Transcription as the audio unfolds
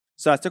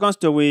So our second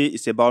story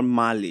is about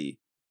Mali,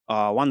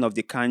 one of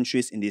the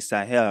countries in the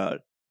Sahel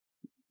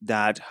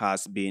that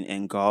has been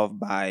engulfed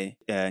by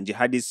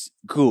jihadist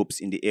groups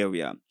in the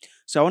area.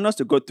 So I want us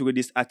to go through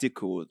this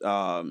article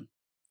to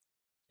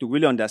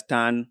really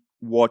understand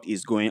what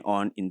is going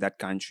on in that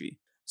country.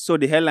 So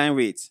the headline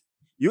reads,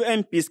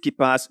 UN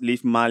peacekeepers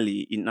leave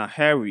Mali in a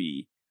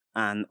hurry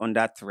and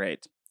under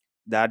threat.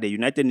 That the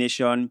United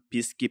Nations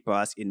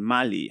peacekeepers in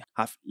Mali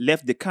have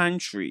left the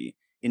country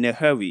in a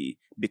hurry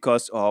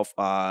because of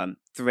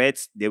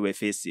threats they were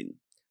facing.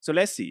 So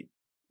let's see.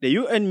 The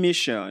UN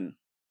mission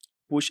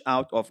push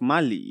out of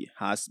Mali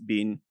has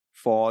been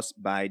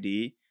forced by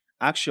the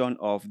action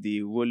of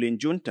the ruling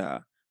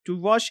junta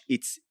to rush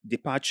its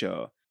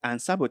departure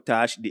and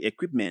sabotage the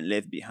equipment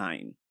left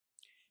behind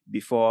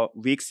before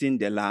risking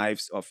the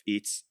lives of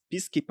its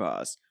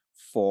peacekeepers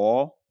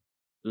for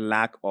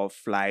lack of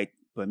flight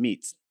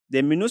permits.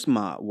 The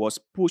MINUSMA was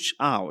pushed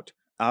out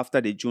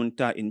after the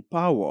junta in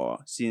power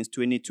since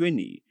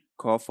 2020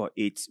 called for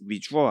its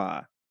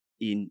withdrawal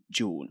in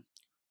June,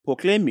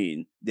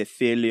 proclaiming the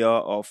failure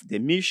of the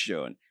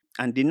mission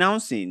and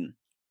denouncing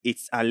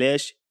its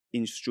alleged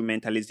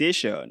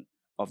instrumentalization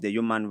of the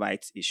human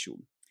rights issue.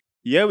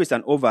 Here is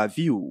an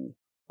overview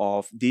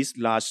of this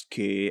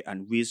large-scale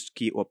and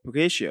risky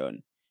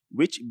operation,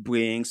 which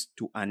brings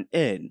to an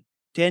end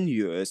 10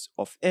 years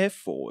of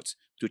efforts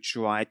to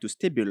try to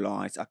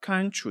stabilize a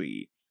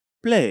country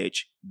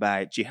plagued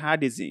by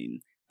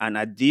jihadism and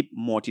a deep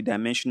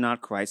multidimensional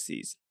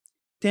crisis.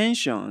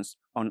 Tensions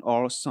on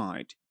all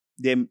sides.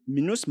 The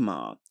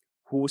MINUSMA,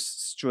 whose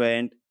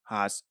strength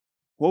has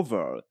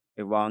hovered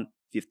around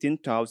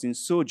 15,000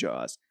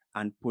 soldiers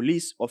and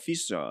police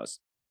officers,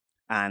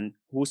 and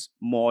whose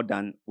more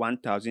than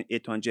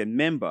 1,800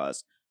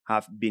 members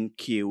have been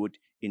killed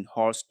in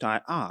hostile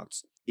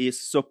acts,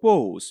 is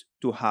supposed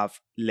to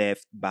have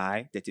left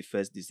by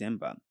 31st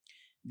December.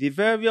 The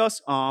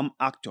various armed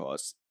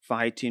actors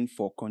fighting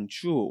for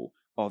control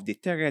of the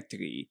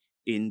territory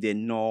in the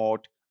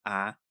north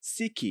are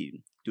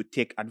seeking to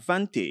take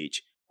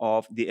advantage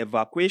of the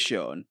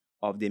evacuation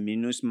of the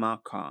MINUSMA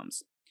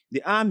camps.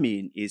 The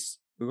army is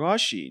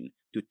rushing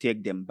to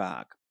take them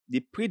back.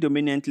 The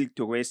predominantly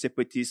Tourist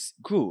separatist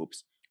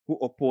groups who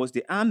oppose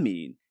the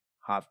army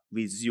have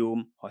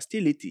resumed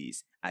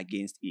hostilities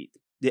against it.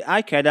 The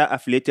Al-Qaeda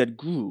affiliated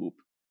group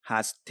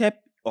has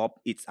stepped up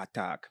its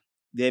attack.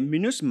 The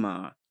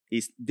MINUSMA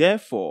is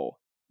therefore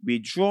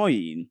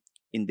withdrawing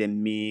in the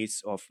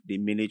midst of the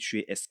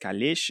military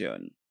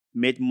escalation,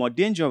 made more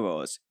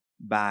dangerous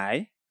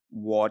by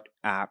what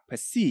are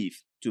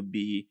perceived to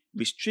be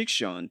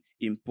restrictions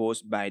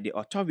imposed by the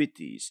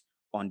authorities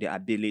on the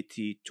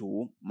ability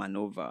to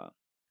maneuver.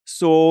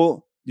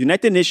 So, the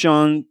United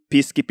Nations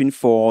peacekeeping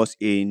force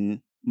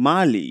in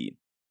Mali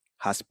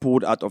has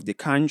pulled out of the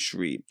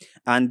country,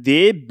 and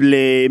they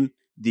blame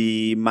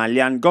the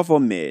Malian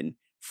government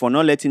for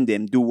not letting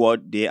them do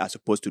what they are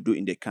supposed to do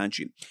in the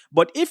country.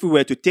 But if we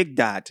were to take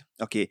that,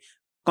 okay,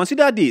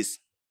 consider this.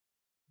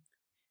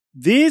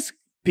 This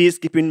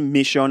peacekeeping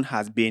mission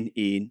has been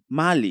in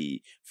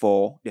Mali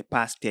for the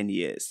past 10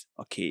 years,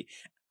 okay?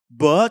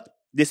 But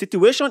the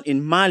situation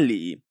in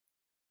Mali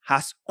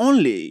has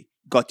only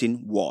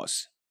gotten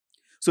worse.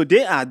 So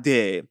they are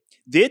there.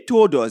 They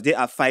told us they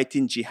are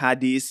fighting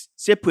jihadist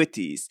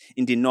separatists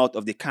in the north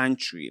of the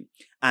country.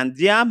 And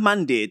their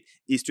mandate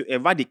is to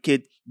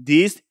eradicate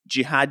these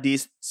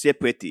jihadist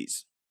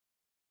separatists.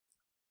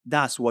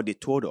 That's what they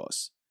told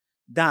us.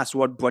 That's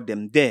what brought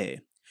them there.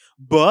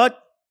 But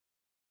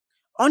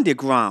on the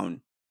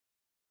ground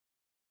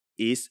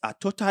is a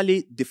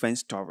totally different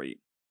story.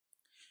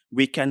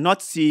 We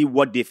cannot see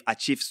what they've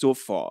achieved so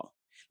far.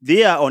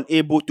 They are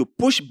unable to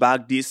push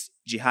back these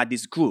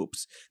jihadist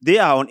groups. They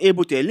are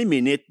unable to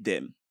eliminate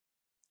them.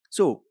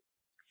 So,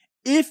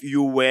 if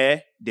you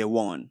were the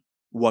one,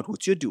 what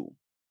would you do?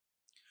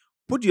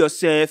 Put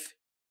yourself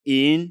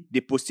in the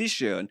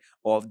position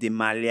of the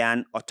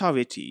Malian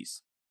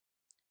authorities.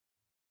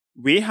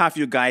 We have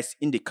you guys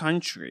in the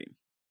country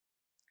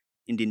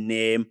in the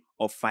name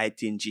of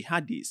fighting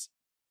jihadists.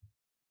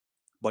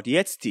 But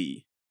yet still,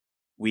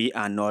 we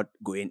are not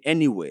going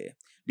anywhere.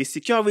 The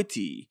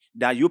security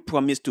that you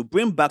promised to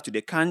bring back to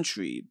the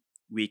country,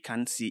 we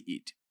can't see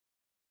it.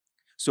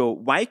 So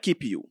why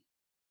keep you?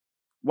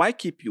 Why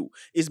keep you?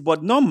 It's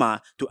but normal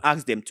to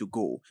ask them to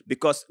go.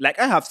 Because like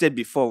I have said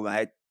before,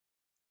 right?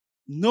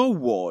 No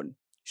one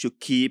should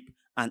keep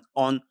an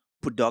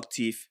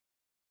unproductive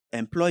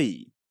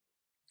employee.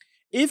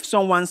 If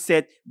someone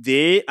said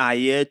they are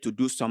here to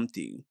do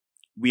something,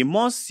 we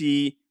must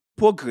see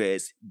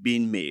progress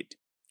being made.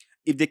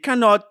 If they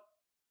cannot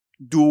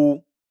do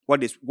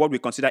what we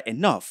consider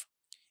enough,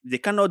 if they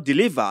cannot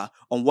deliver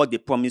on what they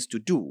promised to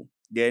do,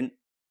 then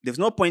there's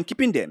no point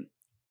keeping them.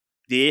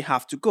 They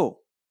have to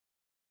go.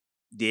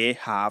 They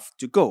have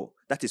to go.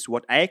 That is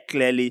what I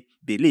clearly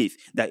believe,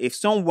 that if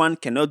someone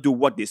cannot do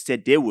what they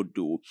said they would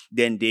do,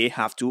 then they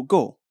have to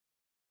go.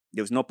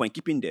 There's no point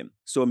keeping them.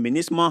 So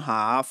MINUSMA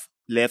have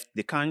left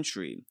the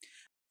country.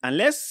 And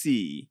let's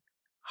see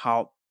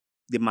how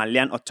the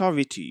Malian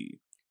authority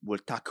will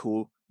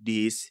tackle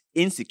this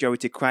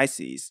insecurity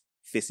crisis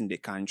facing the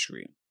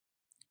country.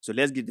 So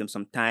let's give them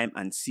some time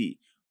and see.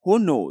 Who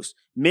knows?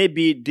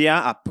 Maybe their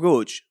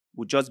approach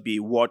would just be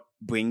what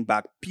bring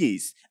back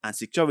peace and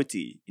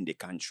security in the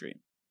country.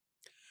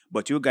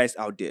 But you guys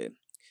out there,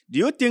 do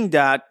you think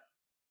that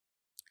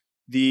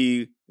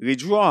the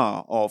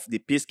withdrawal of the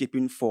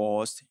peacekeeping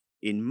force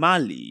in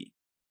Mali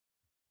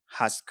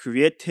has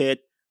created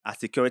a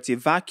security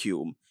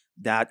vacuum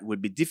that will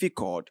be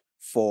difficult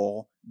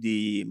for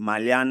the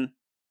Malian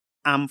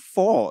armed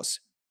force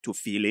to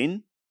fill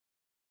in?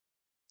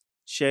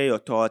 Share your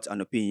thoughts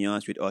and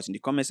opinions with us in the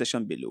comment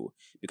section below,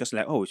 because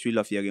like always, we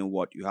love hearing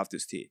what you have to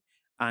say.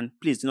 And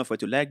please do not forget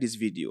to like this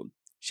video,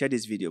 share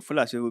this video,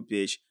 follow our Facebook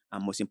page,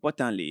 and most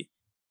importantly,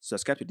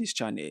 subscribe to this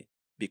channel,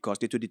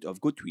 because little bit of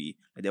good we,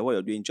 like what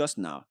you're doing just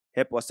now,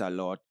 help us a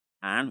lot,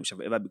 and we shall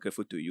forever be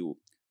grateful to you.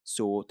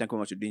 So thank you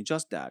very much for doing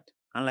just that.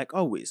 And like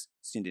always,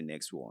 see you in the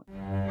next one.